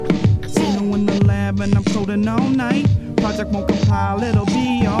when I'm coding all night. Project won't compile, it'll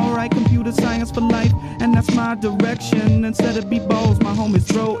be alright. Computer science for life, and that's my direction. Instead of B-balls, my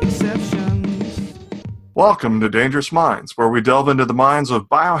homies throw exceptions. Welcome to Dangerous Minds, where we delve into the minds of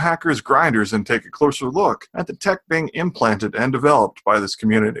biohackers, grinders, and take a closer look at the tech being implanted and developed by this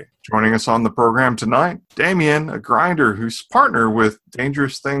community. Joining us on the program tonight, Damien, a grinder who's partner with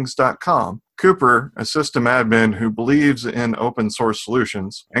dangerous.minds.episode.19.news, Cooper, a system admin who believes in open source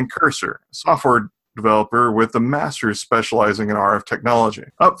solutions, and Cursor, a software developer with a master's specializing in RF technology.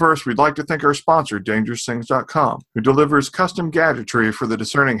 Up first, we'd like to thank our sponsor, dangerousthings.com, who delivers custom gadgetry for the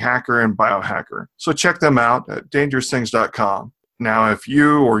discerning hacker and biohacker. So check them out at dangerousthings.com. Now, if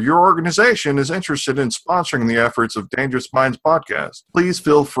you or your organization is interested in sponsoring the efforts of Dangerous Minds podcast, please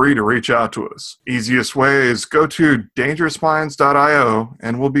feel free to reach out to us. Easiest way is go to dangerousminds.io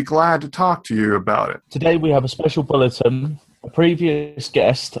and we'll be glad to talk to you about it. Today we have a special bulletin. A previous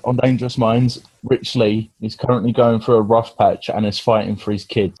guest on Dangerous Minds, Rich Lee, is currently going through a rough patch and is fighting for his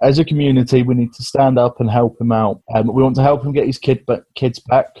kids. As a community, we need to stand up and help him out. We want to help him get his kids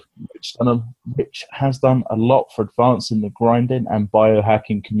back. Rich has done a lot for advancing the grinding and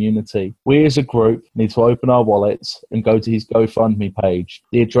biohacking community. We as a group need to open our wallets and go to his GoFundMe page.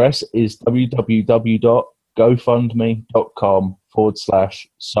 The address is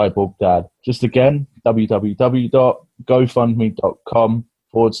www.gofundme.com/cyborgdad. Just again,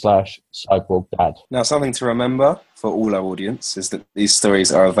 www.gofundme.com/cyborgdad. Now, something to remember for all our audience is that these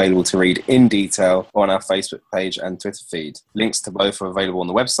stories are available to read in detail on our Facebook page and Twitter feed. Links to both are available on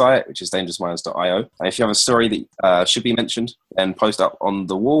the website, which is dangerousminds.io. And if you have a story that should be mentioned, then post up on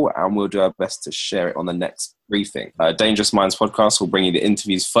the wall and we'll do our best to share it on the next briefing. Dangerous Minds podcast will bring you the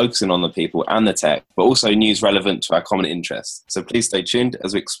interviews focusing on the people and the tech, but also news relevant to our common interests. So please stay tuned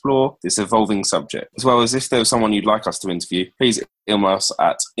as we explore this evolving subject. As well as if there was someone you'd like us to interview, please email us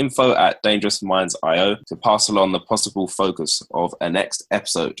at info@dangerousminds.io to pass along the possible focus of a next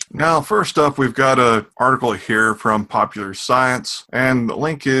episode. Now, first up, we've got an article here from Popular Science, and the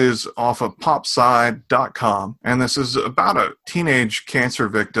link is off of popsci.com. And this is about a teenage cancer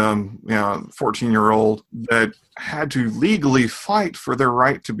victim, 14-year-old, that had to legally fight for their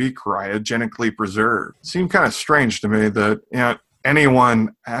right to be cryogenically preserved. It seemed kind of strange to me that,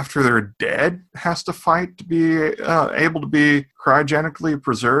 anyone after they're dead has to fight to be able to be cryogenically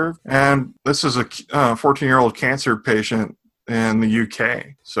preserved. And this is a 14-year-old cancer patient in the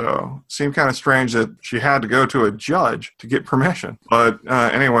UK. So it seemed kind of strange that she had to go to a judge to get permission. But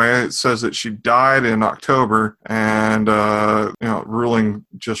anyway, it says that she died in October and, ruling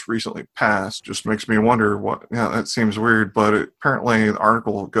just recently passed. Just makes me wonder that seems weird. But apparently the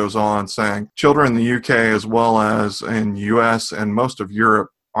article goes on saying children in the UK as well as in US and most of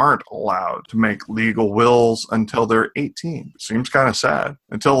Europe aren't allowed to make legal wills until they're 18. Seems kind of sad.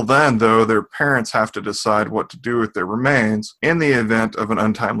 Until then, though, their parents have to decide what to do with their remains in the event of an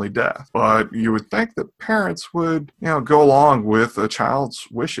untimely death. But you would think that parents would, go along with a child's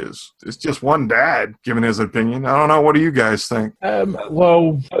wishes. It's just one dad giving his opinion. I don't know. What do you guys think?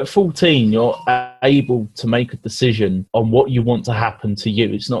 Well, at 14, you're able to make a decision on what you want to happen to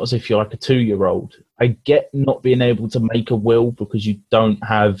you. It's not as if you're like a 2-year-old. I get not being able to make a will because you don't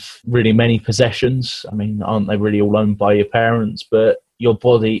have really many possessions. I mean, aren't they really all owned by your parents? But your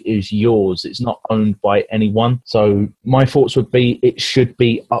body is yours. It's not owned by anyone. So my thoughts would be it should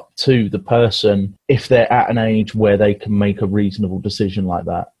be up to the person if they're at an age where they can make a reasonable decision like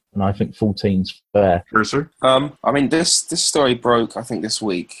that. And I think 14's fair. Cursor? This story broke, I think, this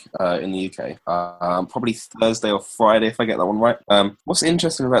week in the UK. Probably Thursday or Friday, if I get that one right. What's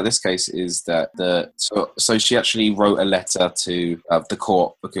interesting about this case is that so she actually wrote a letter to the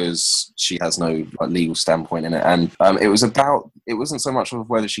court because she has no legal standpoint in it. And it wasn't so much of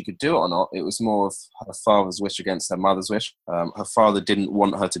whether she could do it or not. It was more of her father's wish against her mother's wish. Her father didn't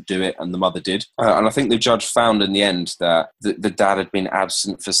want her to do it, and the mother did. And I think the judge found in the end that the dad had been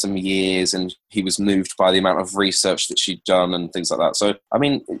absent for some years and he was moved by the amount of research that she'd done and things like that. So, I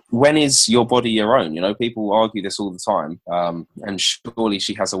mean, when is your body your own? People argue this all the time. And surely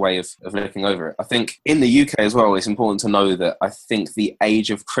she has a way of looking over it. I think in the UK as well, it's important to know that I think the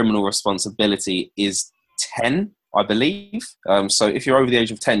age of criminal responsibility is 10. I believe. So if you're over the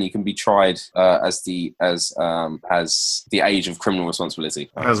age of 10, you can be tried as the age of criminal responsibility.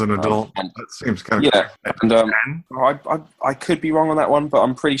 As an adult, that seems kind of And I could be wrong on that one, but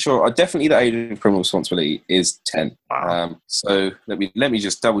I'm pretty sure. Definitely, the age of criminal responsibility is 10. Wow. So let me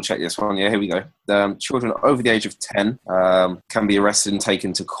just double check this one. Yeah, here we go. Children over the age of 10 can be arrested and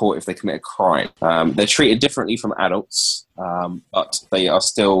taken to court if they commit a crime. They're treated differently from adults, but they are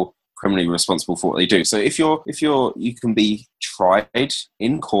still criminally responsible for what they do. So if you can be tried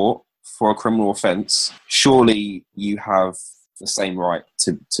in court for a criminal offence, surely you have the same right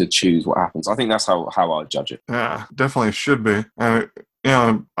to choose what happens. I think that's how I judge it. Yeah, definitely should be. I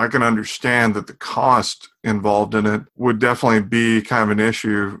can understand that the cost involved in it would definitely be kind of an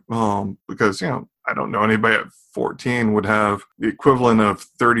issue because, I don't know anybody at 14 would have the equivalent of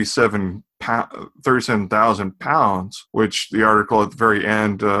 37,000 pounds, which the article at the very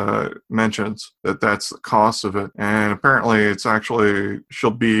end mentions that's the cost of it. And apparently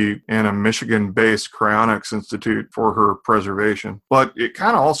she'll be in a Michigan-based cryonics institute for her preservation. But it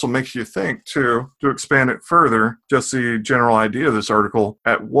kind of also makes you think, too, to expand it further, just the general idea of this article,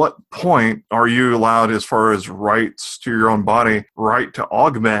 at what point are you allowed, as far as rights to your own body, right to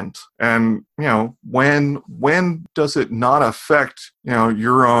augment? And, when does it not affect,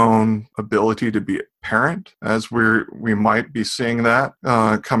 your own ability to be a parent, as we might be seeing that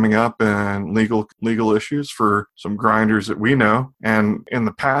coming up in legal issues for some grinders that we know, and in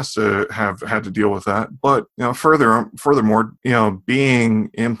the past have had to deal with that. But furthermore,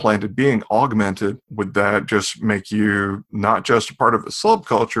 being implanted, being augmented, would that just make you not just a part of the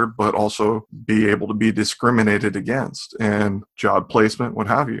subculture, but also be able to be discriminated against and job placement, what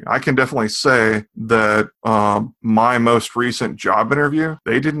have you? I can definitely say that my most recent job interview,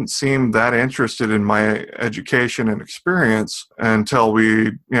 they didn't seem that interested in my education and experience until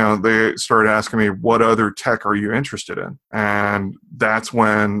they started asking me, what other tech are you interested in? And that's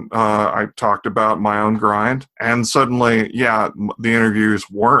when I talked about my own grind. And suddenly, the interviewers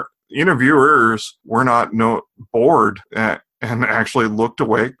were not bored and actually looked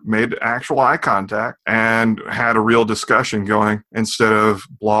away, made actual eye contact, and had a real discussion going, instead of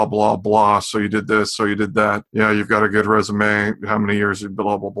blah, blah, blah. So you did this, so you did that. Yeah, you've got a good resume. How many years?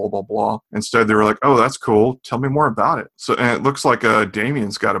 Blah, blah, blah, blah, blah. Instead, they were like, oh, that's cool. Tell me more about it. So, and it looks like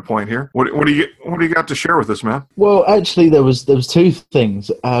Damien's got a point here. What do you got to share with us, man? Well, actually, there was two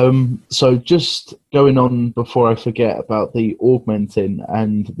things. So just going on before I forget about the augmenting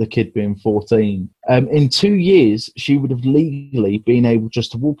and the kid being 14. In 2 years, she would have legally been able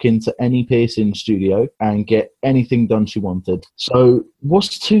just to walk into any piercing studio and get anything done she wanted. So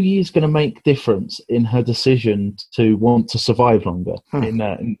what's 2 years going to make difference in her decision to want to survive longer in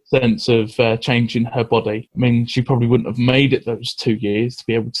the sense of changing her body? I mean, she probably wouldn't have made it those 2 years to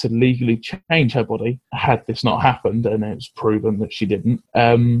be able to legally change her body had this not happened, and it was proven that she didn't.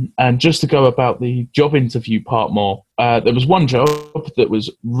 And just to go about the job interview part more, there was one job that was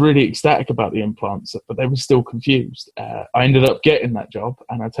really ecstatic about the implants, but they were still confused. I ended up getting that job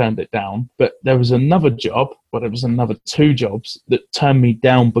and I turned it down. But there was another job, there was another 2 jobs that turned me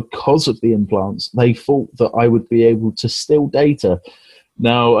down because of the implants. They thought that I would be able to steal data.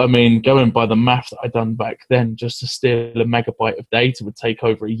 Now, I mean, going by the math that I'd done back then, just to steal a megabyte of data would take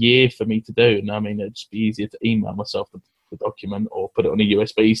over a year for me to do. And I mean, it'd just be easier to email myself the document or put it on a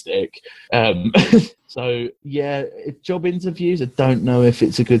USB stick. So, job interviews, I don't know if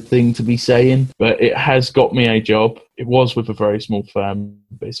it's a good thing to be saying, but it has got me a job. It was with a very small firm,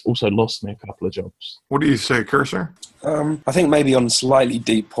 but it's also lost me a couple of jobs. What do you say, Cursor? I think maybe on a slightly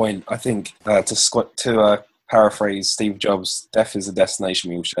deep point, I think to paraphrase Steve Jobs, death is a destination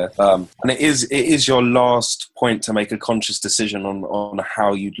we will share. And it is your last point to make a conscious decision on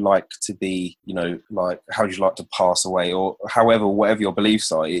how you'd like to be, like how you'd like to pass away, or whatever your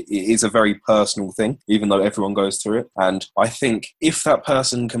beliefs are. It is a very personal thing, even though everyone goes through it. And I think if that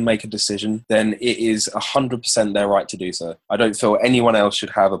person can make a decision, then it is 100% their right to do so. I don't feel anyone else should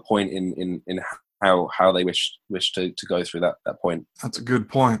have a point in how they wish to go through that point. That's a good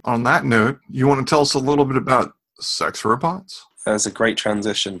point. On that note, you want to tell us a little bit about sex robots? That's a great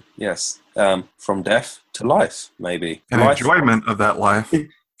transition, yes. From death to life, maybe. And enjoyment of that life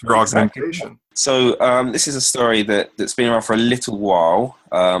through augmentation. So this is a story that's been around for a little while,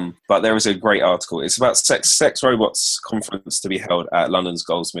 but there is a great article. It's about sex robots conference to be held at London's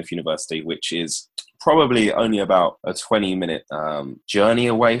Goldsmith University, which is probably only about a 20-minute journey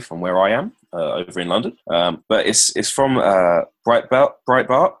away from where I am over in London. But it's from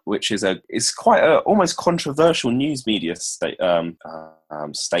Breitbart, which is it's quite a almost controversial news media station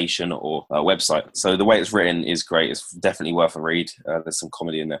or website. So the way it's written is great. It's definitely worth a read. There's some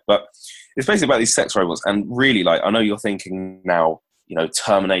comedy in there, but it's basically about these sex robots. And really, I know you're thinking now,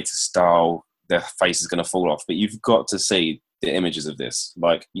 Terminator style, their face is going to fall off, but you've got to see the images of this.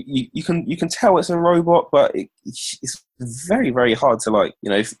 Like you can tell it's a robot, but it's very, very hard to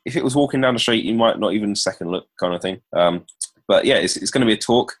if it was walking down the street, you might not even second look kind of thing. But yeah, it's going to be a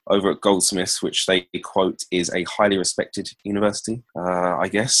talk over at Goldsmiths, which they quote is a highly respected university, I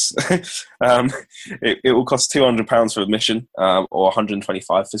guess. It will cost £200 for admission, or £125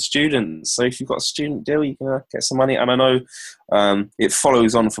 for students. So if you've got a student deal, you can get some money. And I know it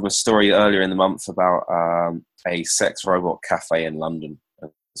follows on from a story earlier in the month about a sex robot cafe in London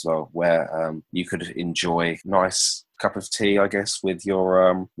as well, where you could enjoy nice cup of tea, I guess, with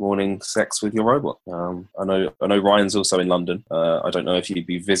your morning sex with your robot. I know Ryan's also in London. I don't know if you'd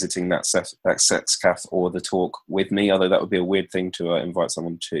be visiting that sex cafe or the talk with me, although that would be a weird thing to invite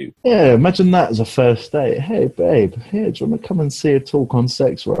someone to. Yeah, imagine that as a first date. Hey, babe, here, do you want to come and see a talk on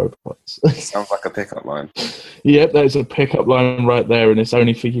sex robots? Sounds like a pickup line. Yep, there's a pickup line right there, and it's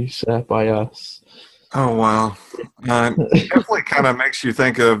only for use by us. Oh, wow. It definitely kind of makes you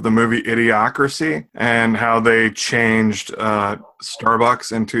think of the movie Idiocracy and how they changed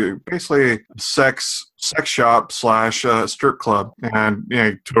Starbucks into basically a sex shop / strip club,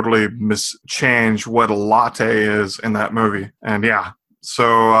 and totally change what a latte is in that movie. And yeah,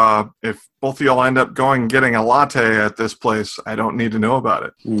 so if both of y'all end up going and getting a latte at this place, I don't need to know about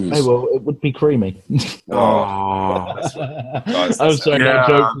it. Hey, well, it would be creamy. Oh, I'm sorry,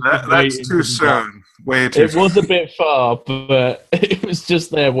 yeah, that's too soon. Way too It was a bit far, but it was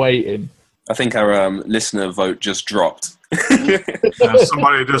just there waiting. I think our listener vote just dropped.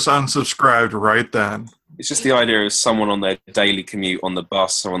 Somebody just unsubscribed right then. It's just the idea of someone on their daily commute on the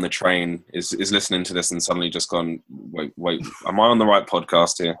bus or on the train is listening to this and suddenly just gone, wait, am I on the right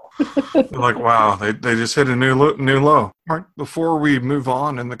podcast here? They're like, wow, they just hit a new low. All right, before we move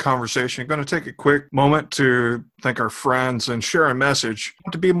on in the conversation, I'm going to take a quick moment to thank our friends and share a message.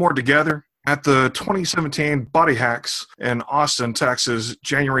 To be more together at the 2017 Body Hacks in Austin, Texas,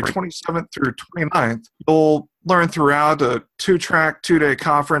 January 27th through 29th. You'll learn throughout a 2-track, 2-day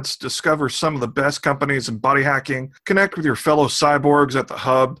conference, discover some of the best companies in body hacking, connect with your fellow cyborgs at the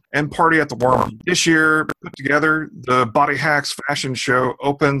hub, and party at the world. This year, put together, the Body Hacks Fashion Show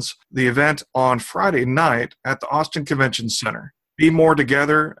opens the event on Friday night at the Austin Convention Center. Be more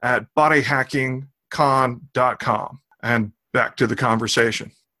together at bodyhackingcon.com. And back to the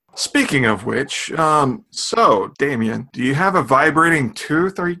conversation. Speaking of which, so Damien, do you have a vibrating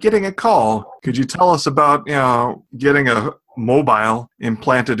tooth? Are you getting a call? Could you tell us about, getting a mobile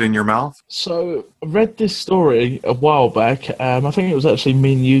implanted in your mouth? So I read this story a while back. I think it was actually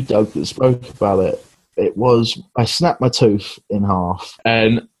me and you, Doug, that spoke about it. It was, I snapped my tooth in half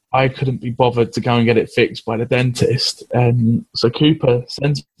and I couldn't be bothered to go and get it fixed by the dentist. And so Cooper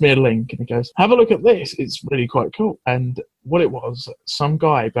sends me a link and he goes, have a look at this. It's really quite cool. And what it was, some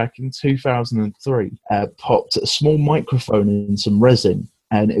guy back in 2003 popped a small microphone in some resin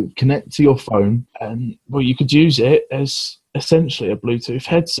and it would connect to your phone. And, well, you could use it as essentially a Bluetooth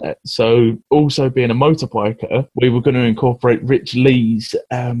headset. So also being a motorbiker, we were going to incorporate Rich Lee's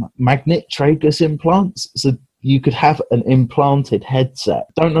magnet tragus implants. So you could have an implanted headset.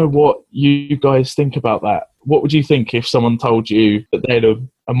 Don't know what you guys think about that. What would you think if someone told you that they had a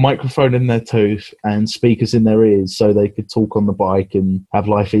microphone in their tooth and speakers in their ears so they could talk on the bike and have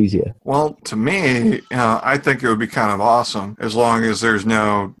life easier? Well, to me, I think it would be kind of awesome as long as there's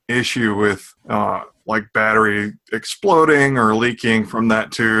no issue with like battery exploding or leaking from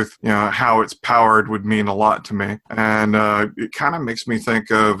that tooth. How it's powered would mean a lot to me. And it kind of makes me think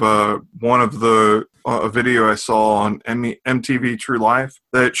of one of the a video I saw on MTV True Life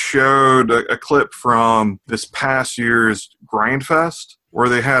that showed a clip from this past year's Grindfest, where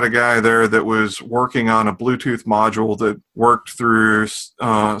they had a guy there that was working on a Bluetooth module that worked through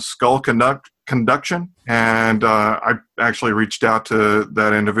skull conduction. And I actually reached out to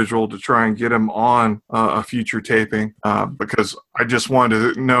that individual to try and get him on a future taping because I just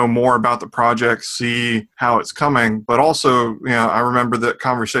wanted to know more about the project, see how it's coming. But also, I remember that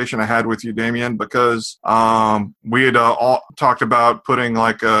conversation I had with you, Damien, because we had all talked about putting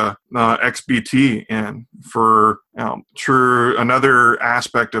like a XBT in for another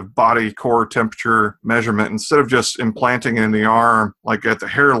aspect of body core temperature measurement, instead of just implanting it in the arm, like at the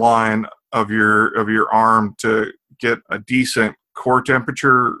hairline of your arm, to get a decent core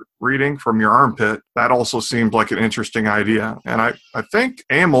temperature reading from your armpit. That also seemed like an interesting idea. And I think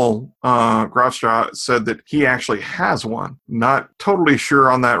Emil Grafstra said that he actually has one. Not totally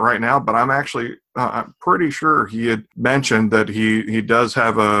sure on that right now, but I'm pretty sure he had mentioned that he does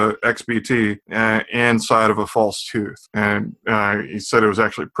have a XBT inside of a false tooth. And he said it was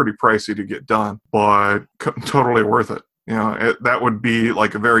actually pretty pricey to get done, but totally worth it. That would be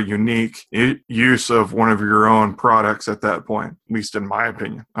like a very unique use of one of your own products at that point, at least in my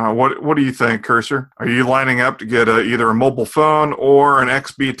opinion. What do you think, Cursor? Are you lining up to get either a mobile phone or an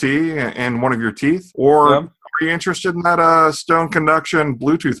XBT in one of your teeth? Or are you interested in that Stone Conduction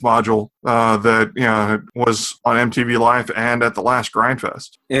Bluetooth module that was on MTV Live and at the last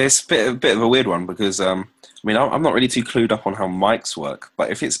Grindfest? Yeah, it's a bit of a weird one because I'm not really too clued up on how mics work.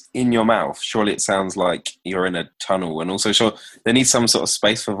 But if it's in your mouth, surely it sounds like you're in a tunnel, and also sure they need some sort of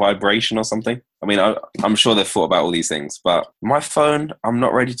space for vibration or something. I mean, I'm sure they've thought about all these things, but my phone, I'm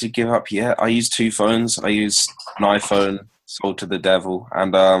not ready to give up yet. I use two phones. I use an iPhone sold to the devil,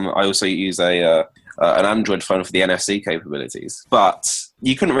 and I also use an Android phone for the NFC capabilities. But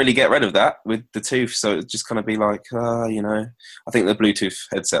you couldn't really get rid of that with the tooth, so it'd just kind of be like, I think the Bluetooth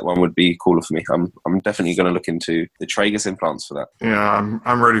headset one would be cooler for me. I'm definitely going to look into the tragus implants for that. Yeah,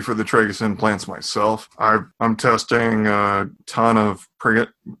 I'm ready for the tragus implants myself. I'm testing a ton of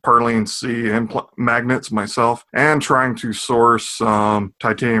Perlene C magnets myself, and trying to source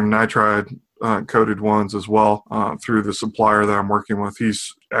titanium nitride coated ones as well through the supplier that I'm working with.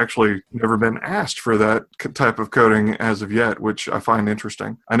 He's actually never been asked for that type of coating as of yet, which I find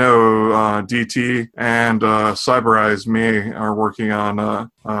interesting. I know DT and Cyberize Me are working on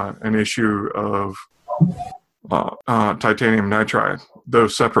an issue of titanium nitride, though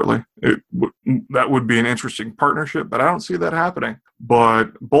separately. That would be an interesting partnership, but I don't see that happening.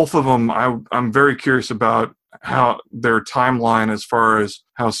 But both of them, I'm very curious about how their timeline as far as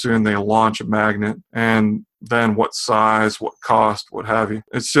how soon they launch a magnet, and then what size, what cost, what have you.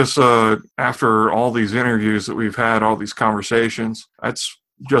 It's just after all these interviews that we've had, all these conversations, that's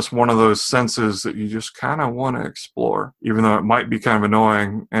just one of those senses that you just kind of want to explore, even though it might be kind of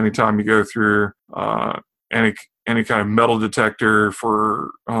annoying anytime you go through any kind of metal detector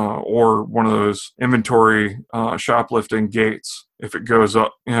for or one of those inventory shoplifting gates. If it goes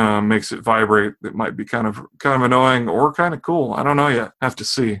up, makes it vibrate, it might be kind of annoying or kind of cool. I don't know yet. Have to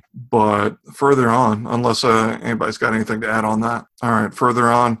see. But further on, unless anybody's got anything to add on that. All right,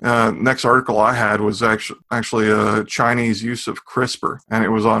 further on. Next article I had was actually a Chinese use of CRISPR, and it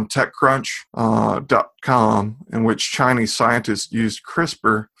was on TechCrunch.com, in which Chinese scientists used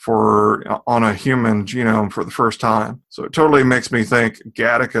CRISPR on a human genome for the first time. So it totally makes me think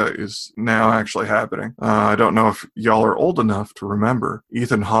Gattaca is now actually happening. I don't know if y'all are old enough to remember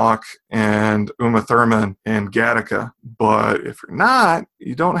Ethan Hawke and Uma Thurman in Gattaca, but if you're not,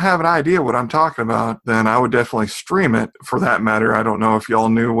 you don't have an idea what I'm talking about, then I would definitely stream it. For that matter, I don't know if y'all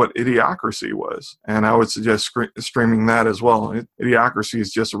knew what Idiocracy was, and I would suggest streaming that as well. Idiocracy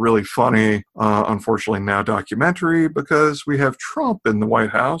is just a really funny, unfortunately now documentary, because we have Trump in the White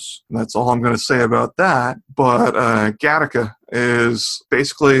House, and that's all I'm going to say about that. But Gattaca is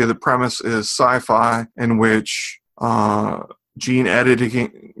basically, the premise is sci-fi, in which gene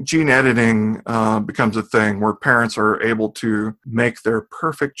editing becomes a thing where parents are able to make their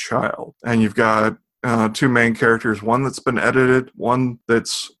perfect child. And you've got two main characters, one that's been edited, one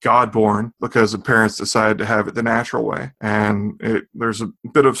that's God-born because the parents decided to have it the natural way. And there's a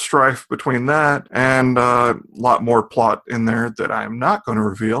bit of strife between that, and a lot more plot in there that I'm not going to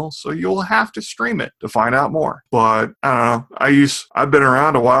reveal, so you'll have to stream it to find out more. But I don't know, I've been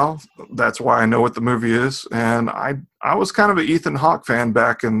around a while, that's why I know what the movie is, and I was kind of an Ethan Hawke fan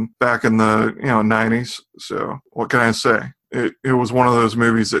back in the 90s, so what can I say? It was one of those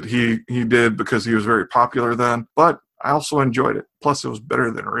movies that he did because he was very popular then, but I also enjoyed it. Plus, it was better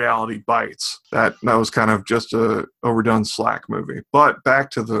than Reality Bites. That was kind of just a overdone slack movie. But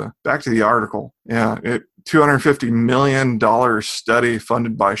back to the article. Yeah, $250 million study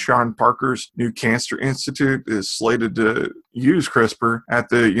funded by Sean Parker's New Cancer Institute is slated to use CRISPR at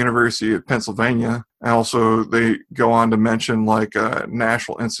the University of Pennsylvania. And also, they go on to mention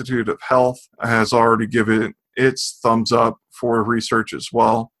National Institute of Health has already given its thumbs up for research as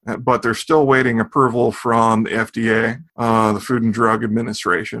well, but they're still waiting approval from the FDA, the Food and Drug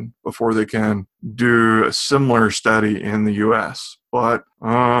Administration, before they can do a similar study in the U.S. But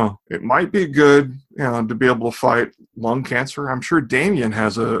it might be good, to be able to fight lung cancer. I'm sure Damien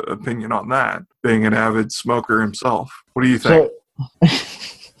has an opinion on that, being an avid smoker himself. What do you think?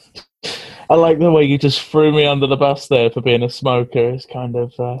 I like the way you just threw me under the bus there for being a smoker. It's kind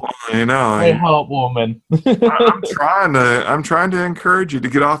of very heartwarming. I'm trying to encourage you to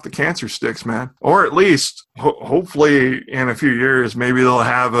get off the cancer sticks, man. Or at least, hopefully, in a few years, maybe they'll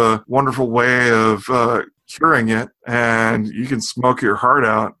have a wonderful way of curing it, and you can smoke your heart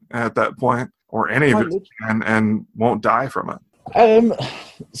out at that point, or any of it, and won't die from it.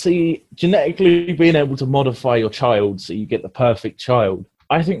 See, genetically being able to modify your child so you get the perfect child,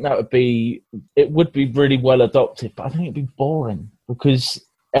 I think it would be really well adopted, but I think it'd be boring because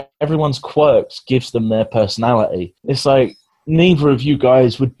everyone's quirks gives them their personality. It's like neither of you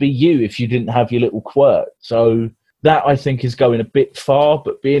guys would be you if you didn't have your little quirk. So that I think is going a bit far,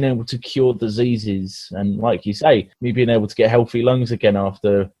 but being able to cure diseases, and like you say, me being able to get healthy lungs again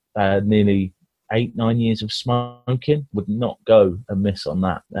after nearly 8-9 years of smoking would not go amiss on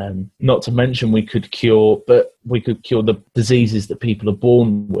that. Not to mention we could cure the diseases that people are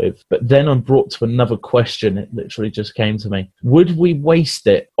born with. But then I'm brought to another question. It literally just came to me. Would we waste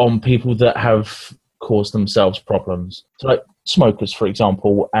it on people that have caused themselves problems? So like smokers, for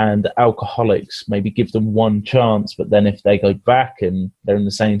example, and alcoholics, maybe give them one chance, but then if they go back and they're in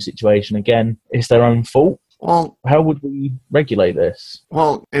the same situation again, it's their own fault. Well, how would we regulate this?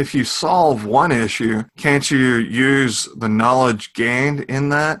 Well, if you solve one issue, can't you use the knowledge gained in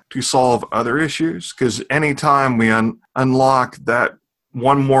that to solve other issues? Because anytime we unlock that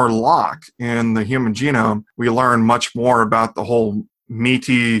one more lock in the human genome, we learn much more about the whole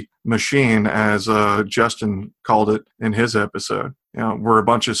meaty machine, as Justin called it in his episode. We're a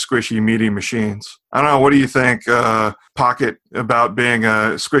bunch of squishy, meaty machines. I don't know. What do you think, Pocket, about being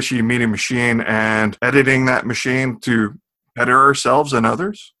a squishy, meaty machine and editing that machine to better ourselves and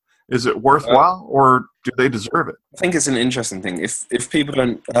others? Is it worthwhile, or do they deserve it? I think it's an interesting thing. If people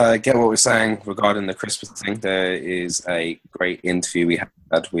don't get what we're saying regarding the CRISPR thing, there is a great interview we had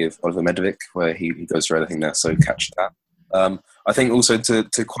with Oliver Medovic where he goes through everything there, so catch that. I think also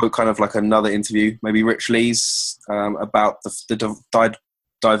to quote kind of like another interview, maybe Rich Lee's, about the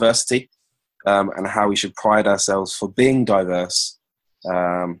diversity and how we should pride ourselves for being diverse,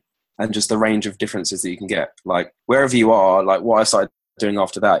 and just the range of differences that you can get. Like wherever you are, like what I started doing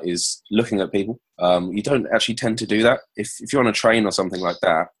after that is looking at people. You don't actually tend to do that. If you're on a train or something like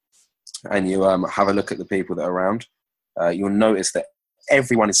that and you have a look at the people that are around, you'll notice that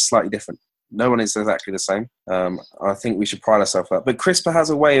everyone is slightly different. No one is exactly the same. I think we should pride ourselves on that. But CRISPR has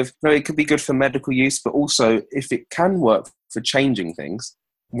a way of, it could be good for medical use, but also if it can work for changing things,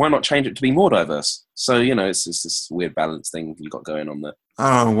 why not change it to be more diverse? So, it's this weird balance thing you've got going on there.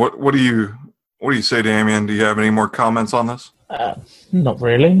 I don't know. What do you say, Damien? Do you have any more comments on this? Not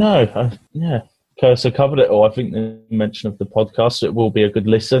really, no. Cursor covered it all. I think the mention of the podcast, so it will be a good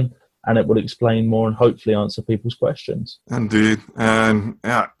listen. And it will explain more and hopefully answer people's questions. Indeed. And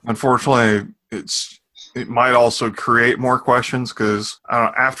unfortunately, it might also create more questions because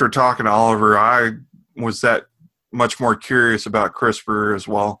after talking to Oliver, I was that much more curious about CRISPR as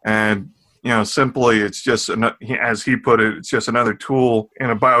well. And, simply it's just, as he put it, it's just another tool in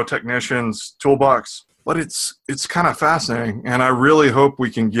a biotechnician's toolbox. But it's kind of fascinating. And I really hope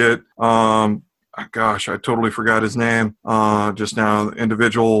we can get gosh, I totally forgot his name just now. The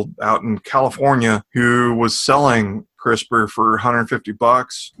individual out in California who was selling CRISPR for $150,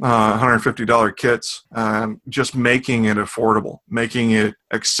 $150 kits, just making it affordable, making it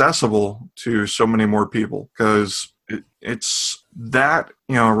accessible to so many more people, because it's that,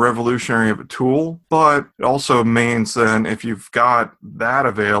 revolutionary of a tool, but it also means then if you've got that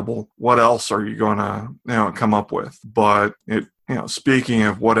available, what else are you going to, come up with? But speaking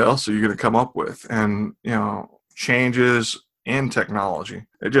of what else are you going to come up with and, changes in technology,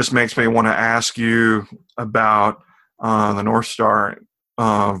 it just makes me want to ask you about the North Star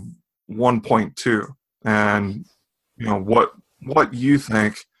 1.2 and, what you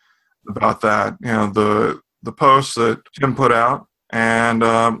think about that, the post that Tim put out. And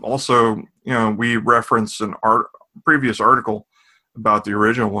also, we referenced an previous article about the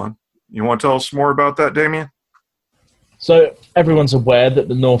original one. You want to tell us more about that, Damien? So everyone's aware that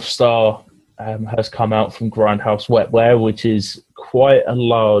the North Star has come out from Grindhouse Wetware, which is quite a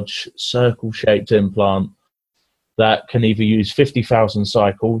large circle-shaped implant that can either use 50,000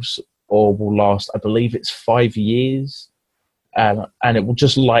 cycles or will last, I believe it's 5 years, and it will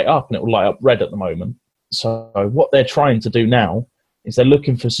just light up, and it will light up red at the moment. So what they're trying to do now is they're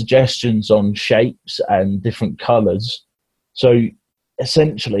looking for suggestions on shapes and different colors. So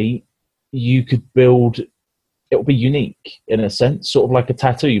essentially, you could build, it will be unique in a sense, sort of like a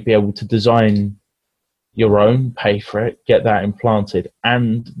tattoo. You'd be able to design your own, pay for it, get that implanted,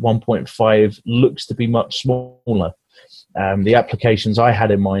 and 1.5 looks to be much smaller. The applications I had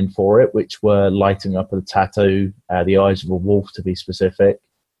in mind for it, which were lighting up a tattoo, the eyes of a wolf to be specific,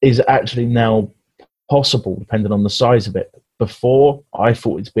 is actually now possible depending on the size of it. Before, I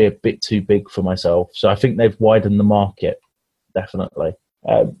thought it'd be a bit too big for myself. So I think they've widened the market, definitely.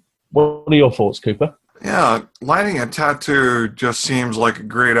 What are your thoughts, Cooper? Yeah, lighting a tattoo just seems like a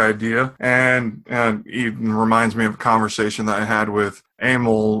great idea, and even reminds me of a conversation that I had with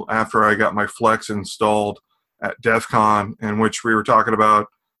Emil after I got my Flex installed at DEF CON, in which we were talking about,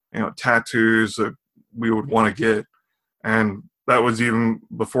 tattoos that we would want to get. And that was even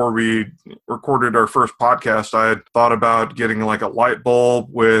before we recorded our first podcast. I had thought about getting like a light bulb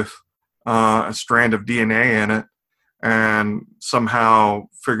with a strand of DNA in it, and somehow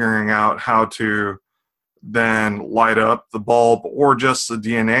figuring out how to then light up the bulb or just the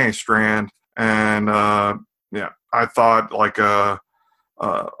DNA strand. And I thought like a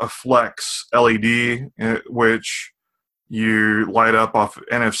flex LED, which you light up off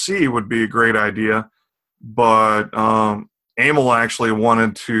NFC, would be a great idea. But Emil actually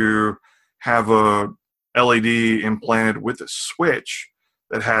wanted to have a LED implanted with a switch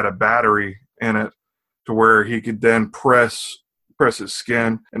that had a battery in it, to where he could then press his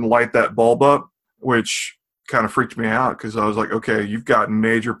skin and light that bulb up, which kind of freaked me out, because I was like, okay, you've got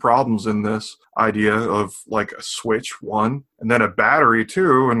major problems in this idea of like a switch, one, and then a battery,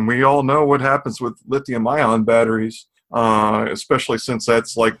 two. And we all know what happens with lithium ion batteries, especially since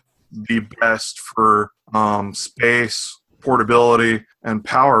that's like the best for space, portability, and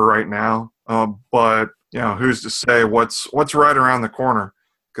power right now. But who's to say what's right around the corner?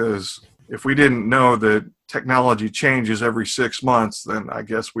 Because if we didn't know that technology changes every 6 months, then I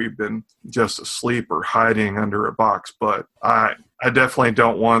guess we've been just asleep or hiding under a box. But I definitely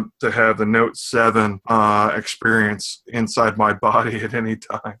don't want to have the Note 7 experience inside my body at any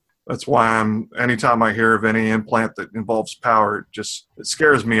time. That's why anytime I hear of any implant that involves power, it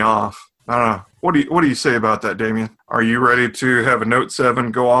scares me off. I don't know. What do you say about that, Damien? Are you ready to have a Note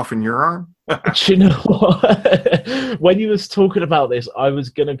 7 go off in your arm? Do you know what? When you was talking about this, I was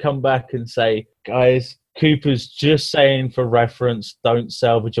going to come back and say, guys, Cooper's just saying for reference, don't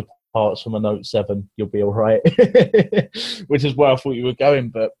salvage your parts from a Note 7. You'll be all right. Which is where I thought you were going.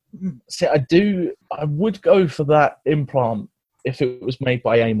 But see, I would go for that implant if it was made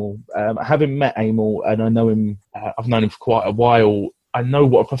by Emil. Having met Emil, and I know him, I've known him for quite a while, I know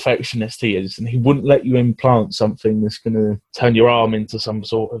what a perfectionist he is, and he wouldn't let you implant something that's going to turn your arm into some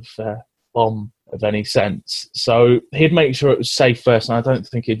sort of bomb of any sense. So he'd make sure it was safe first, and I don't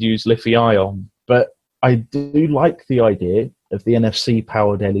think he'd use lithium-ion. But I do like the idea of the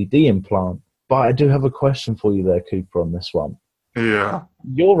NFC-powered LED implant. But I do have a question for you there, Cooper, on this one. Yeah.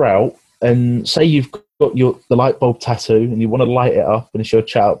 You're out, and say you've got the light bulb tattoo, and you want to light it up, and it's your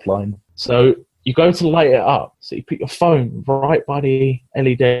chat line. So you go to light it up, so you put your phone right by the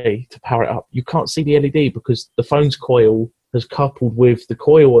LED to power it up. You can't see the LED because the phone's coil has coupled with the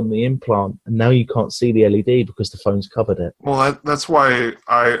coil on the implant, and now you can't see the LED because the phone's covered it. Well, that's why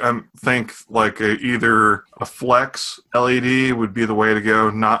I think like either a flex LED would be the way to go,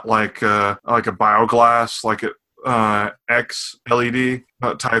 not like a bioglass, like a X LED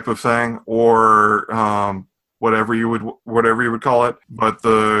type of thing, or whatever you would call it. But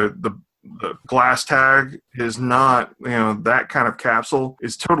the glass tag is not, that kind of capsule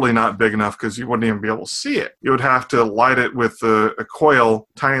is totally not big enough, because you wouldn't even be able to see it. You would have to light it with a coil,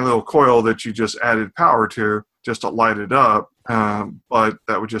 tiny little coil that you just added power to just to light it up. But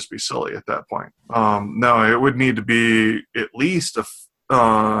that would just be silly at that point. No, it would need to be at least a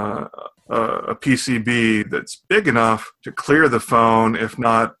PCB that's big enough to clear the phone, if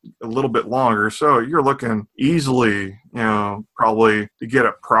not a little bit longer. So you're looking easily, probably to get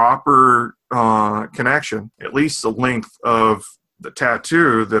a proper connection, at least the length of the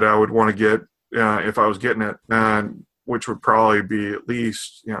tattoo that I would want to get if I was getting it, which would probably be at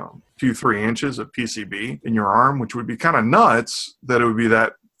least 2-3 inches of PCB in your arm, which would be kind of nuts that it would be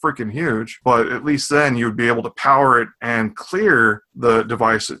that freaking huge. But at least then you would be able to power it and clear the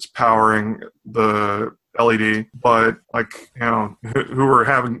device that's powering the LED. But who we're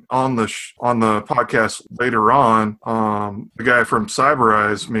having on the podcast later on, the guy from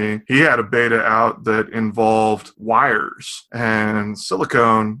Cyberize Me, he had a beta out that involved wires and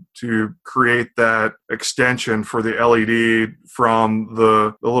silicone to create that extension for the LED from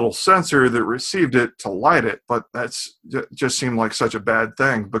the little sensor that received it to light it. But that's just seemed like such a bad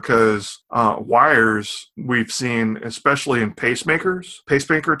thing, because wires we've seen, especially in pacemaker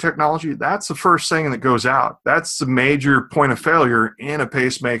technology, that's the first thing that goes out. That's the major point of failure in a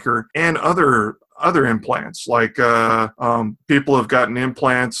pacemaker and other implants. Like people have gotten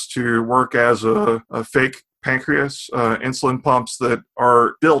implants to work as a fake pancreas, insulin pumps that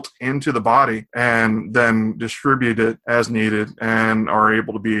are built into the body and then distributed as needed, and are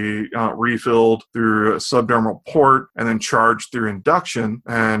able to be refilled through a subdermal port and then charged through induction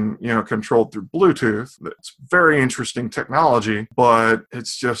and controlled through Bluetooth. It's very interesting technology, but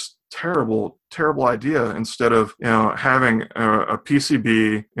it's just terrible idea. Instead of having a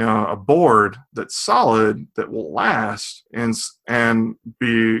PCB, a board that's solid, that will last and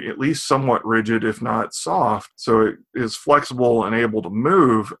be at least somewhat rigid, if not soft, so it is flexible and able to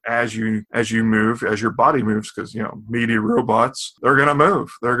move as your body moves. Because meaty robots, they're going to move,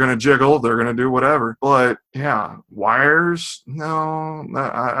 they're going to jiggle, they're going to do whatever. But Yeah, wires? No,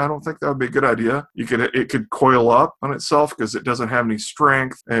 I don't think that would be a good idea. It could coil up on itself because it doesn't have any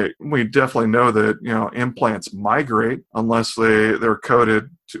strength. We definitely know that implants migrate unless they're coated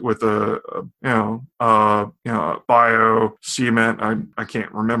with a bio cement. I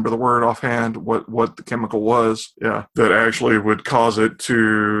can't remember the word offhand. What the chemical was? Yeah, that actually would cause it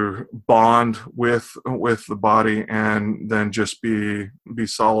to bond with the body and then just be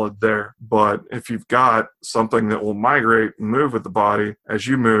solid there. But if you've got something that will migrate and move with the body as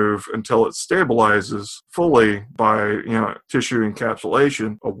you move until it stabilizes fully by tissue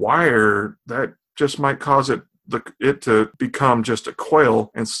encapsulation, a wire that just might cause it to become just a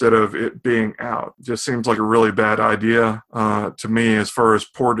coil instead of it being out. Just seems like a really bad idea to me. As far as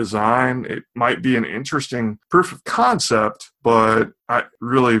poor design, it might be an interesting proof of concept, but I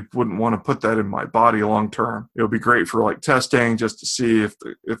really wouldn't want to put that in my body long term. It would be great for like testing just to see if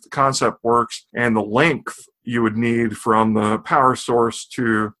the concept works and the length you would need from the power source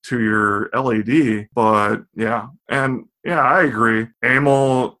to your LED. But yeah, I agree.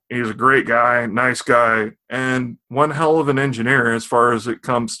 Emil, he's a great guy, nice guy, and one hell of an engineer as far as it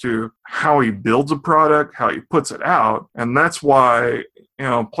comes to how he builds a product, how he puts it out. And that's why,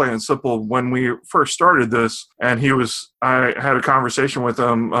 plain and simple, when we first started this, and I had a conversation with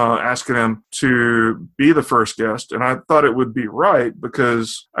him, asking him to be the first guest. And I thought it would be right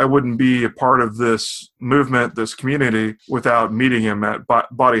because I wouldn't be a part of this movement, this community, without meeting him at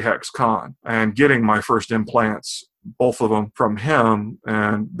Body Hacks Con and getting my first implants, both of them from him,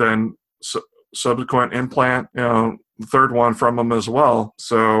 and then subsequent implant, the third one from him as well.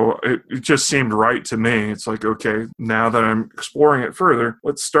 So it just seemed right to me. It's like, okay, now that I'm exploring it further,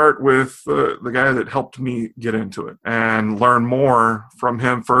 let's start with the guy that helped me get into it and learn more from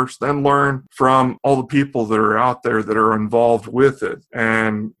him first, then learn from all the people that are out there that are involved with it,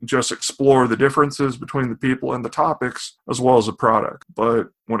 and just explore the differences between the people and the topics as well as the product. But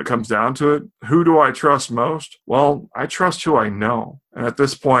when it comes down to it, who do I trust most? Well, I trust who I know. And at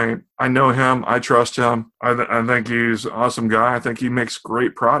this point, I know him. I trust him. I think he's an awesome guy. I think he makes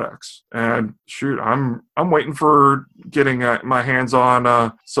great products. And shoot, I'm waiting for getting my hands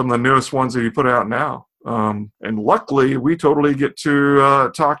on some of the newest ones that he put out now. And luckily, we totally get to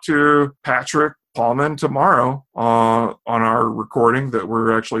talk to Patrick Paulman tomorrow on our recording that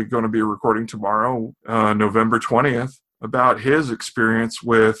we're actually going to be recording tomorrow, November 20th. About his experience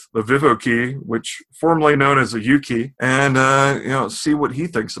with the VivoKey, which formerly known as the U-Key, and see what he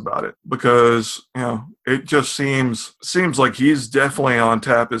thinks about it, because it just seems like he's definitely on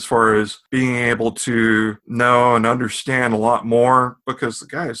tap as far as being able to know and understand a lot more, because the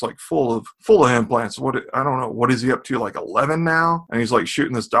guy is like full of implants. I don't know, what is he up to, like 11 now? And he's like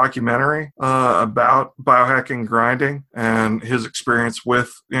shooting this documentary about biohacking grinding and his experience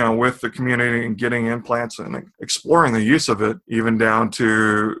with the community and getting implants and exploring the use of it, even down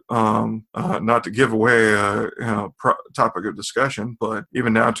to not to give away a topic of discussion, but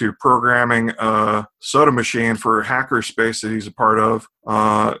even down to programming a soda machine for hackerspace that he's a part of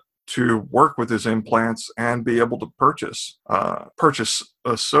to work with his implants and be able to purchase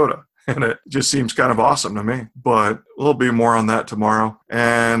a soda. And it just seems kind of awesome to me. But we'll be more on that tomorrow.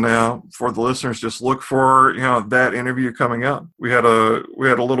 And for the listeners, just look for that interview coming up. We had a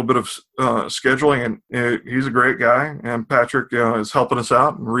little bit of scheduling, and he's a great guy. And Patrick is helping us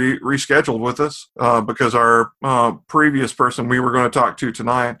out and rescheduled with us because our previous person we were going to talk to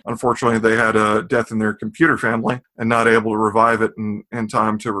tonight, unfortunately, they had a death in their computer family and not able to revive it in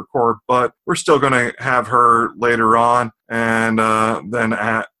time to record. But we're still going to have her later on, and then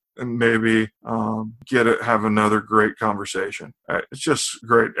and maybe have another great conversation. It's just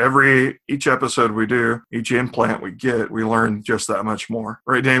great. Each episode we do, each implant we get, we learn just that much more.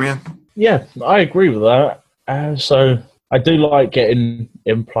 Right, Damien? Yeah, I agree with that. So I do like getting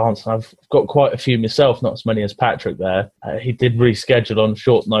implants. I've got quite a few myself, not as many as Patrick there. He did reschedule on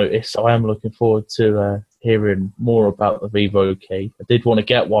short notice, so I am looking forward to hearing more about the VivoKey. I did want to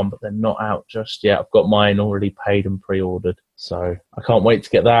get one, but they're not out just yet. I've got mine already paid and pre-ordered. So I can't wait to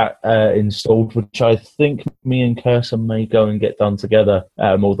get that installed, which I think me and Kirsten may go and get done together.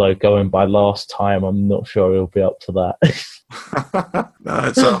 Although going by last time, I'm not sure he'll be up to that.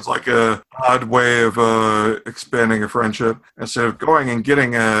 It sounds like a odd way of expanding a friendship. Instead of going and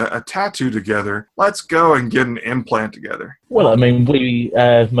getting a tattoo together, let's go and get an implant together. Well, I mean, we,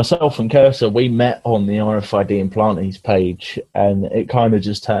 myself and Kirsten, we met on the RFID Implantees page, and it kind of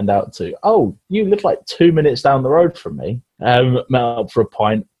just turned out to, oh, you live like 2 minutes down the road from me. Met up for a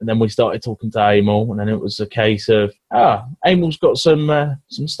pint, and then we started talking to Emil, and then it was a case of, Emil's got some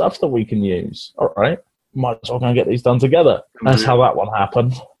stuff that we can use. All right. might as well go and get these done together. That's how that one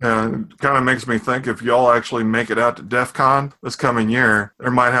happened. And it kind of makes me think, if y'all actually make it out to DEF CON this coming year,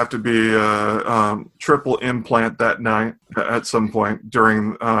 there might have to be a triple implant that night at some point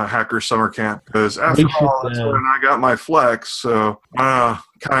during Hacker Summer Camp. Because after all, that's when I got my flex. So kind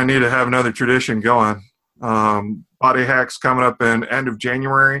of need to have another tradition going. Body Hack's coming up in end of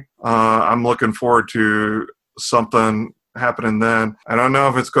January. I'm looking forward to something happening then. I don't know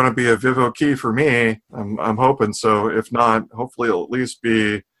if it's going to be a Vivo key for me. I'm hoping so. If not, hopefully it'll at least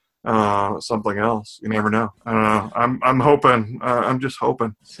be something else. You never know. I don't know. I'm hoping. I'm just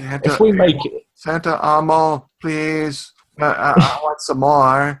hoping. Santa, if we make it, Santa Amo, please. I want some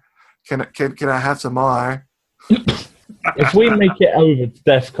more. Can I have some more? If we make it over to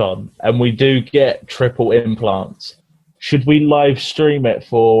DEF CON and we do get triple implants, should we live stream it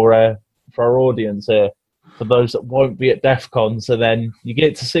for our audience here? For those that won't be at DEF CON, so then you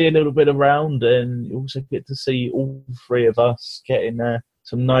get to see a little bit around, and you also get to see all three of us getting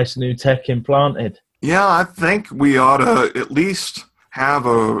some nice new tech implanted. Yeah, I think we ought to at least have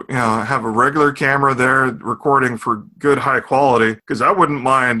a regular camera there recording for good high quality. Because I wouldn't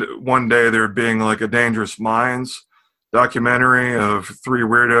mind one day there being like a Dangerous Minds documentary of three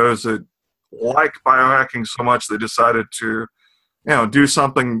weirdos that like biohacking so much they decided to, do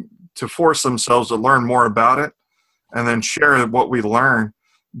something to force themselves to learn more about it and then share what we learn.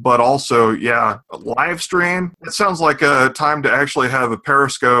 But also, a live stream. It sounds like a time to actually have a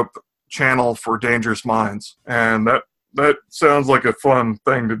Periscope channel for Dangerous Minds. And that sounds like a fun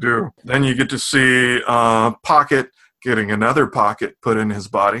thing to do. Then you get to see Pocket getting another pocket put in his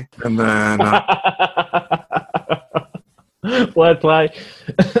body. And then... Wordplay.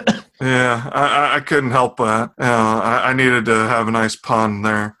 Yeah, I couldn't help that. I needed to have a nice pun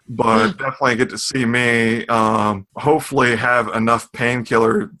there, but definitely get to see me hopefully have enough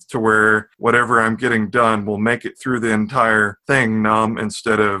painkiller to where whatever I'm getting done will make it through the entire thing numb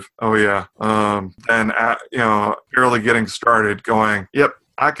instead of, then, barely getting started going, yep,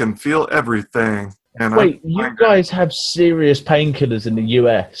 I can feel everything. And wait, you guys have serious painkillers in the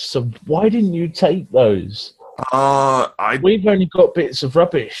US, so why didn't you take those? We've only got bits of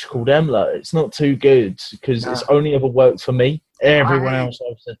rubbish called Emla. It's not too good because it's only ever worked for me. Everyone else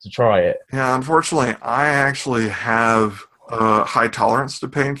I've said to try it. Yeah, unfortunately, I actually have high tolerance to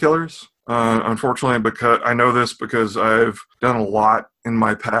painkillers. Unfortunately, because I know this because I've done a lot in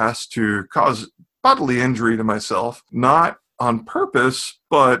my past to cause bodily injury to myself, not on purpose,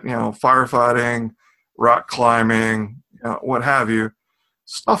 but firefighting, rock climbing, what have you.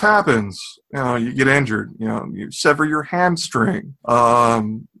 Stuff happens. You get injured. You sever your hamstring.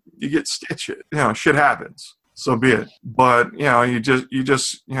 You get stitched. Shit happens. So be it. But you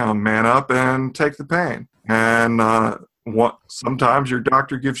just man up and take the pain. And sometimes your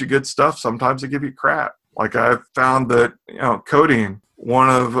doctor gives you good stuff. Sometimes they give you crap. Like I've found that codeine, one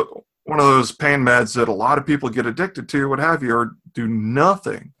of those pain meds that a lot of people get addicted to, what have you, or do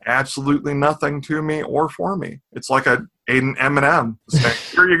nothing, absolutely nothing to me or for me. It's like I ate an M&M.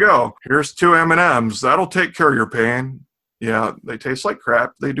 Here you go. Here's 2 M&Ms. That'll take care of your pain. Yeah, they taste like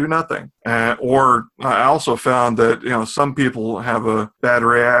crap. They do nothing. Or I also found that, some people have a bad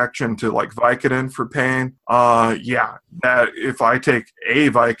reaction to like Vicodin for pain. That if I take a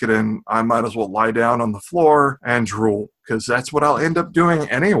Vicodin, I might as well lie down on the floor and drool because that's what I'll end up doing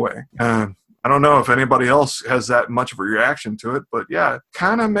anyway. I don't know if anybody else has that much of a reaction to it, but yeah, it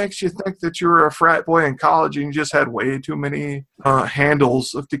kind of makes you think that you were a frat boy in college and you just had way too many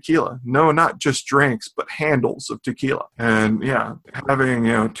handles of tequila. No, not just drinks, but handles of tequila. And yeah,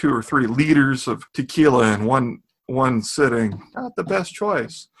 having 2 or 3 liters of tequila in one sitting, not the best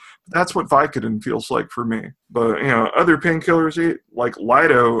choice. That's what Vicodin feels like for me. But other painkillers, like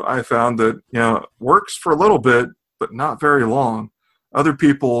Lido, I found that works for a little bit, but not very long. Other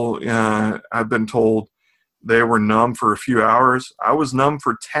people, I've been told they were numb for a few hours. I was numb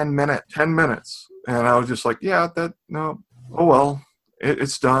for 10 minutes. And I was just like, oh well,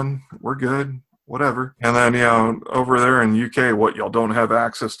 it's done. We're good. Whatever. And then, over there in UK, y'all don't have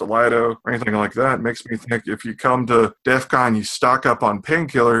access to Lido or anything like that. It makes me think if you come to DEF CON, you stock up on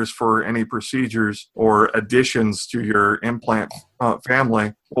painkillers for any procedures or additions to your implant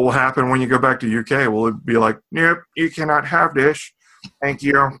family. What will happen when you go back to UK? Will it be like, nope, you cannot have this. Thank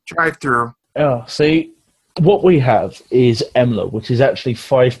you. Drive through. Oh, see, what we have is Emla, which is actually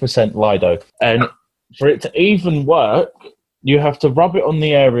 5% Lido. And for it to even work, you have to rub it on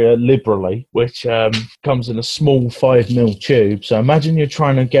the area liberally, which comes in a small 5ml tube. So imagine you're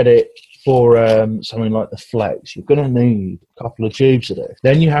trying to get it for something like the Flex. You're going to need a couple of tubes of this.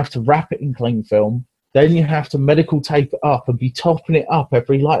 Then you have to wrap it in cling film, Then you have to medical tape it up and be topping it up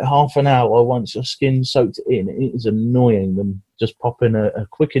every like half an hour once your skin's soaked it in. It is annoying them just popping a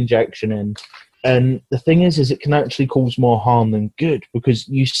quick injection in. And the thing is it can actually cause more harm than good because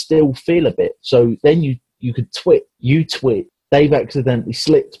you still feel a bit. So then you could twit, they've accidentally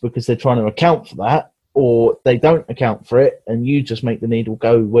slipped because they're trying to account for that, or they don't account for it and you just make the needle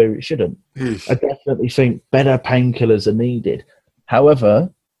go where it shouldn't. Eesh. I definitely think better painkillers are needed. However,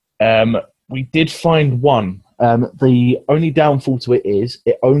 we did find one. The only downfall to it is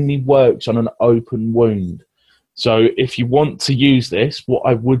it only works on an open wound. So if you want to use this, what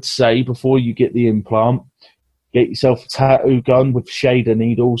I would say before you get the implant, get yourself a tattoo gun with shader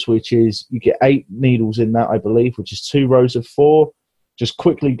needles, which is, you get 8 needles in that, I believe, which is 2 rows of 4. Just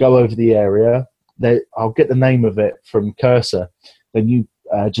quickly go over the area. I'll get the name of it from Cursor. Then you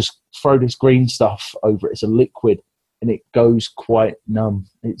just throw this green stuff over it. It's a liquid, and it goes quite numb.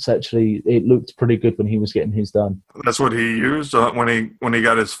 It looked pretty good when he was getting his done. That's what he used when he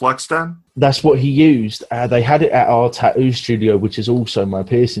got his flex done? That's what he used. They had it at our tattoo studio, which is also my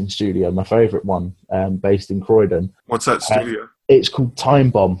piercing studio, my favourite one, based in Croydon. What's that studio? It's called Time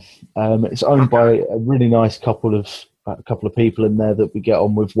Bomb. It's owned by a really nice couple of people in there that we get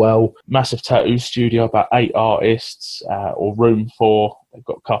on with well. Massive tattoo studio, about 8 artists, or room for. They've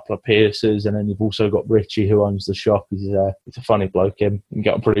got a couple of piercers, and then you've also got Richie, who owns the shop. He's a funny bloke, him. You can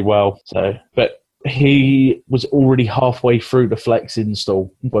get on pretty well. But he was already halfway through the flex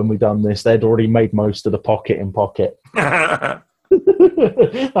install when we done this. They'd already made most of the pocket in pocket. I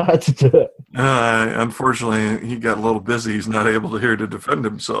had to do it. Unfortunately, he got a little busy. He's not able to defend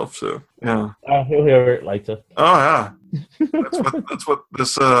himself. So yeah, he'll hear it later. Oh yeah, that's what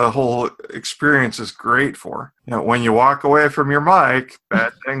this whole experience is great for. When you walk away from your mic,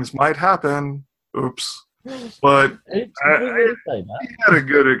 bad things might happen. Oops. But he had a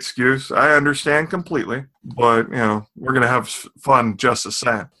good excuse. I understand completely. But, we're going to have fun just the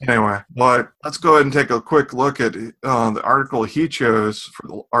same. Anyway, but let's go ahead and take a quick look at the article he chose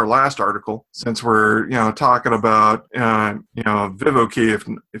for our last article, since we're, talking about,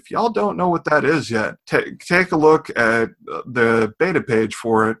 Vivokey. If y'all don't know what that is yet, take a look at the beta page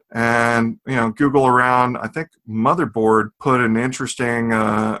for it and, Google around. I think Motherboard put an interesting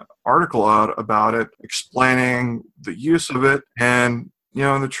article out about it, explaining the use of it and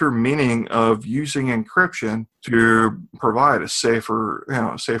the true meaning of using encryption to provide a safer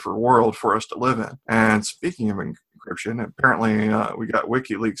world for us to live in. And speaking of encryption, apparently we got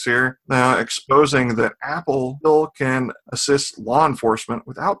WikiLeaks here exposing that Apple still can assist law enforcement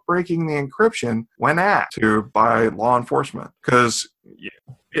without breaking the encryption when asked to by law enforcement. Because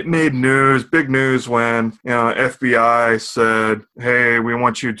it made big news when FBI said, "Hey, we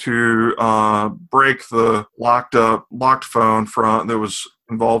want you to break the locked phone that was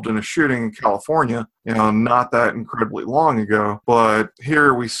involved in a shooting in California." Not that incredibly long ago, but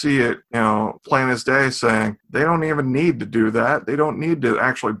here we see it, plain as day, saying they don't even need to do that. They don't need to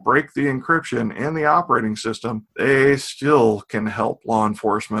actually break the encryption in the operating system. They still can help law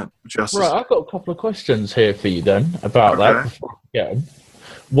enforcement. Right, I've got a couple of questions here for you then about that. Before we get on.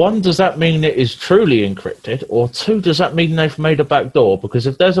 1, does that mean it is truly encrypted? Or 2, does that mean they've made a backdoor? Because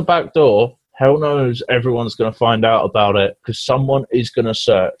if there's a backdoor, hell knows everyone's going to find out about it, because someone is going to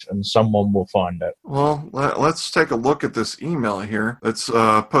search and someone will find it. Well, let's take a look at this email here. It's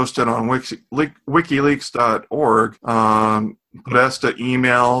posted on wikileaks.org. Podesta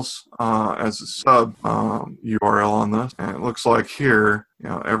emails as a sub URL on this. And it looks like here,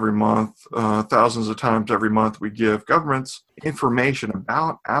 every month, thousands of times every month, we give governments information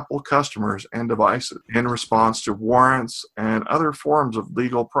about Apple customers and devices in response to warrants and other forms of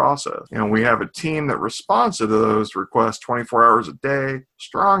legal process. We have a team that responds to those requests 24 hours a day.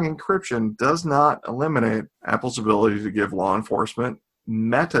 Strong encryption does not eliminate Apple's ability to give law enforcement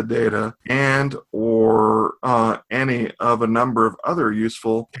metadata and or any of a number of other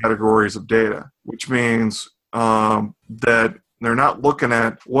useful categories of data, which means that they're not looking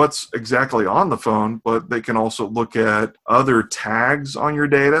at what's exactly on the phone, but they can also look at other tags on your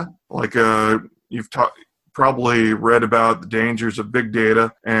data. Like you've probably read about the dangers of big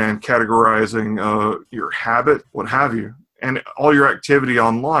data and categorizing your habit, what have you. And all your activity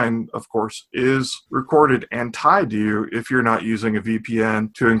online, of course, is recorded and tied to you if you're not using a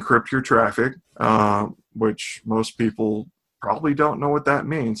VPN to encrypt your traffic, which most people probably don't know what that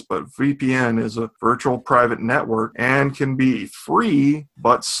means. But VPN is a virtual private network and can be free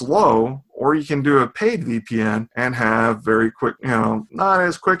but slow, or you can do a paid VPN and have very quick, not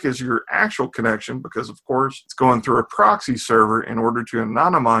as quick as your actual connection, because of course it's going through a proxy server in order to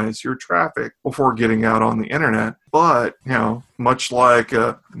anonymize your traffic before getting out on the internet. But, much like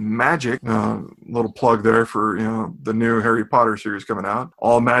Magic, little plug there for, the new Harry Potter series coming out,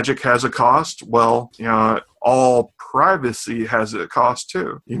 all magic has a cost. Well, all privacy has a cost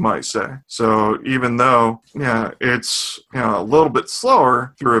too, you might say. So even though, it's, a little bit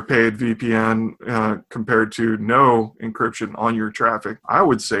slower through a paid VPN compared to no encryption on your traffic, I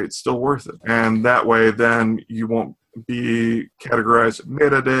would say it's still worth it. And that way, then you won't be categorized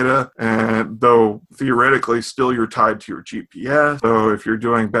metadata, and though theoretically still you're tied to your GPS. So if you're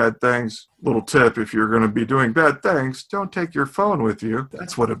doing bad things, little tip, if you're going to be doing bad things, don't take your phone with you.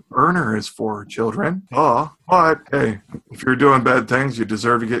 That's what a burner is for, children. But hey, if you're doing bad things, you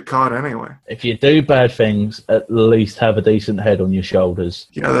deserve to get caught anyway. If you do bad things, at least have a decent head on your shoulders.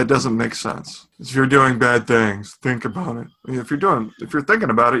 Yeah, that doesn't make sense. If you're doing bad things, think about it. I mean, if you're thinking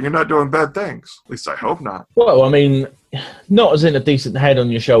about it, you're not doing bad things. At least I hope not. Well, I mean, not as in a decent head on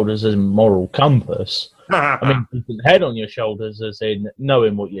your shoulders as a moral compass. I mean, decent head on your shoulders as in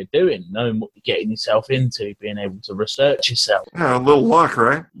knowing what you're doing, knowing what you're getting yourself into, being able to research yourself. Yeah, a little luck,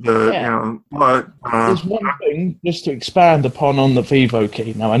 right? But there's one thing just to expand upon on the Vivo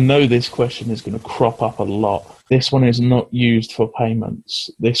key. Now, I know this question is going to crop up a lot. This one is not used for payments.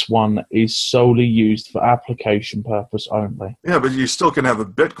 This one is solely used for application purpose only. Yeah, but you still can have a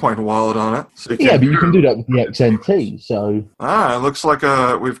Bitcoin wallet on it. So but you can do that with the XNT. So it looks like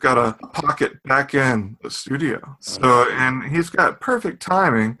we've got a pocket back in the studio. So, and he's got perfect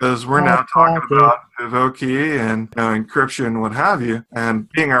timing because we're now talking about Vivo key and encryption, what have you, and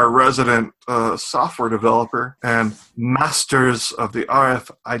being our resident software developer and masters of the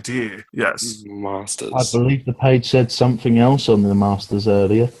RFID. Yes, masters. I believe the page said something else on the masters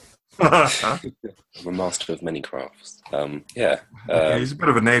earlier. I'm a master of many crafts. He's a bit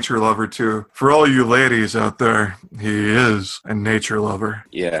of a nature lover too. For all you ladies out there, he is a nature lover.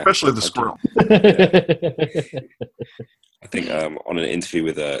 Yeah, especially the squirrel. I think on an interview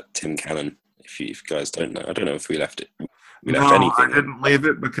with Tim Cannon, if you guys don't know, I don't know if we left it. I didn't leave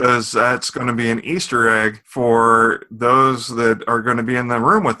it because that's going to be an Easter egg for those that are going to be in the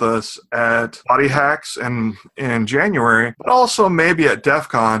room with us at Body Hacks and in January, but also maybe at DEF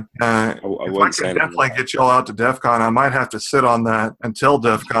CON. If I can definitely get y'all out to DEF CON, I might have to sit on that until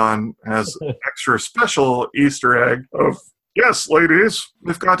DEF CON as an extra special Easter egg of, yes, ladies,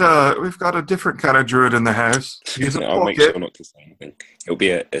 we've got a different kind of druid in the house. I'll make sure not to say anything. It'll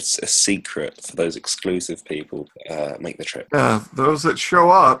be a secret for those exclusive people. Make the trip. Yeah, those that show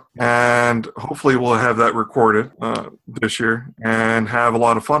up, and hopefully we'll have that recorded this year and have a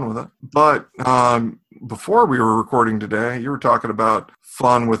lot of fun with it. But before we were recording today, you were talking about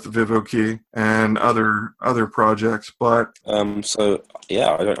fun with the Vivo key and other projects. But I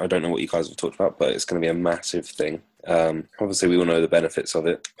don't know what you guys have talked about, but it's going to be a massive thing. Obviously, we all know the benefits of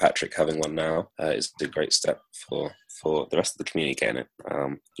it. Patrick having one now is a great step for the rest of the community getting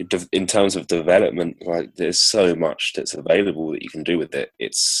it. In terms of development, there's so much that's available that you can do with it.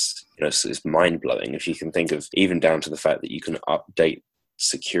 It's mind blowing if you can think of even down to the fact that you can update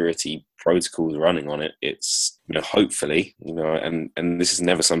security protocols running on it. It's hopefully and this is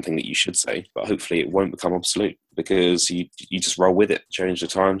never something that you should say, but hopefully it won't become obsolete because you just roll with it, change the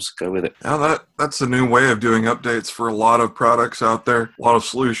times, go with it. Now that's the new way of doing updates for a lot of products out there. A lot of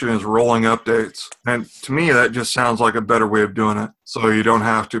solution is rolling updates, and to me that just sounds like a better way of doing it. So you don't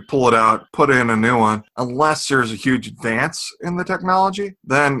have to pull it out, put in a new one. Unless there's a huge advance in the technology,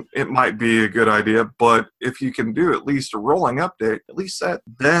 then it might be a good idea. But if you can do at least a rolling update, at least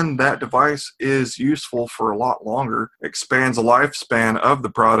then that device is useful for a lot longer, expands the lifespan of the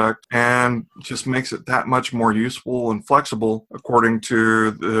product, and just makes it that much more useful and flexible according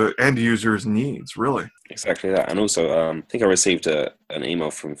to the end user's needs, really. Exactly that. And also, I think I received an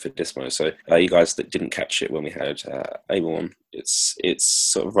email from Fidismo. So you guys that didn't catch it when we had Abel on, it's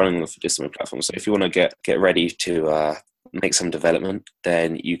sort of running on the Fidismo platform. So if you want to get ready to make some development,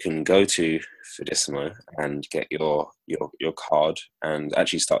 then you can go to Fidismo and get your card and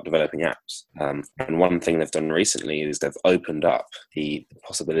actually start developing apps. And one thing they've done recently is they've opened up the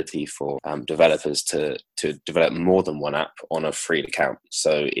possibility for developers to develop more than one app on a free account.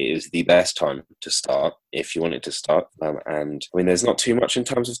 So it is the best time to start if you wanted to start. And I mean, there's not too much in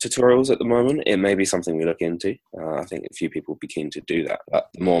terms of tutorials at the moment. It may be something we look into. I think a few people would be keen to do that. But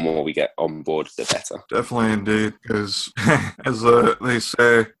the more and more we get on board, the better. Definitely indeed, because as they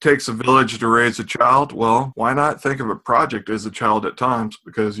say, it takes a village to raise raise a child? Well, why not think of a project as a child at times,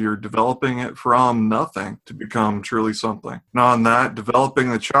 because you're developing it from nothing to become truly something. And on that, developing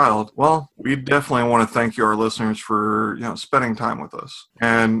the child, well, we definitely want to thank you, our listeners, for spending time with us.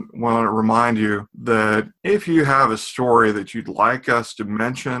 And want to remind you that if you have a story that you'd like us to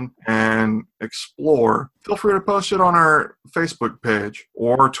mention and explore, feel free to post it on our Facebook page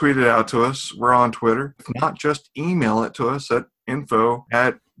or tweet it out to us. We're on Twitter. If not, just email it to us at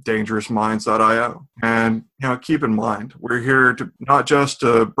info@dangerous.minds.io. And keep in mind, we're here to not just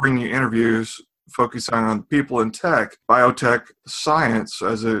to bring you interviews focusing on people in tech, biotech, science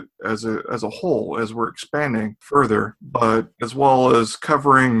as a whole, as we're expanding further, but as well as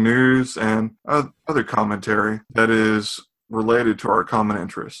covering news and other commentary that is related to our common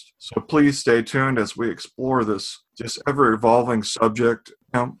interest. So please stay tuned as we explore this just ever-evolving subject.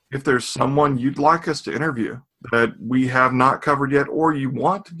 If there's someone you'd like us to interview that we have not covered yet, or you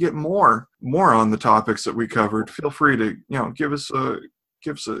want to get more on the topics that we covered, feel free to give us a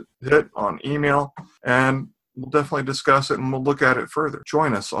hit on email, and we'll definitely discuss it and we'll look at it further.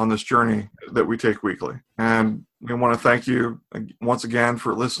 Join us on this journey that we take weekly. And we want to thank you once again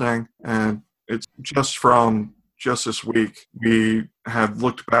for listening. And it's just this week, we have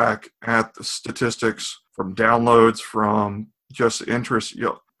looked back at the statistics from downloads, from just interest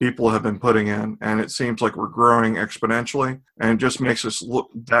people have been putting in, and it seems like we're growing exponentially, and it just makes us look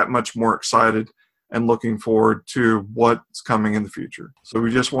that much more excited and looking forward to what's coming in the future. So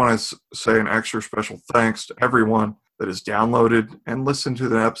we just want to say an extra special thanks to everyone that has downloaded and listened to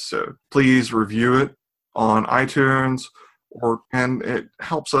the episode. Please review it on iTunes, and it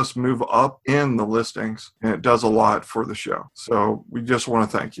helps us move up in the listings, and it does a lot for the show. So we just want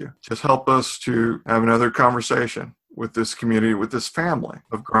to thank you. Just help us to have another conversation with this community, with this family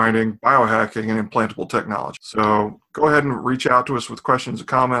of grinding, biohacking, and implantable technology. So go ahead and reach out to us with questions and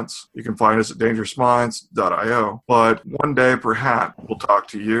comments. You can find us at dangerous.minds.io. But one day, perhaps, we'll talk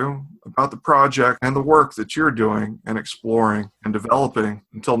to you about the project and the work that you're doing and exploring and developing.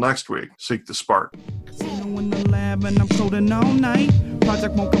 Until next week, seek the spark. In the lab and I'm coding all night.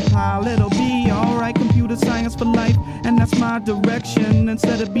 Project won't compile, it'll be alright. Computer science for life, and that's my direction.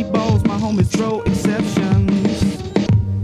 Instead of be balls, my home is throw exception.